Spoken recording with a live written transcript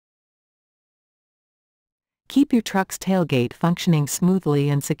Keep your truck's tailgate functioning smoothly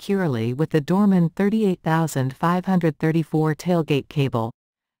and securely with the Dorman 38534 tailgate cable.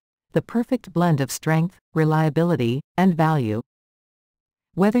 The perfect blend of strength, reliability, and value.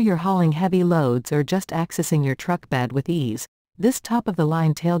 Whether you're hauling heavy loads or just accessing your truck bed with ease, this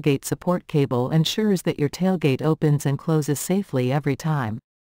top-of-the-line tailgate support cable ensures that your tailgate opens and closes safely every time.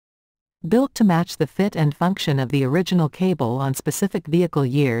 Built to match the fit and function of the original cable on specific vehicle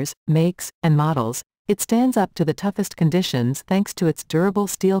years, makes, and models, it stands up to the toughest conditions thanks to its durable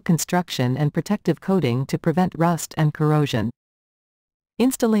steel construction and protective coating to prevent rust and corrosion.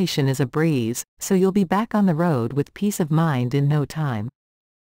 Installation is a breeze, so you'll be back on the road with peace of mind in no time.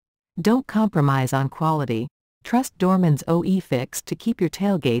 Don't compromise on quality. Trust Dorman's OE Fix to keep your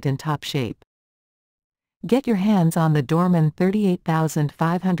tailgate in top shape. Get your hands on the Dorman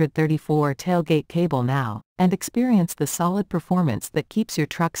 38534 tailgate cable now, and experience the solid performance that keeps your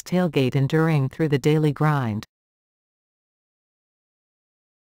truck's tailgate enduring through the daily grind.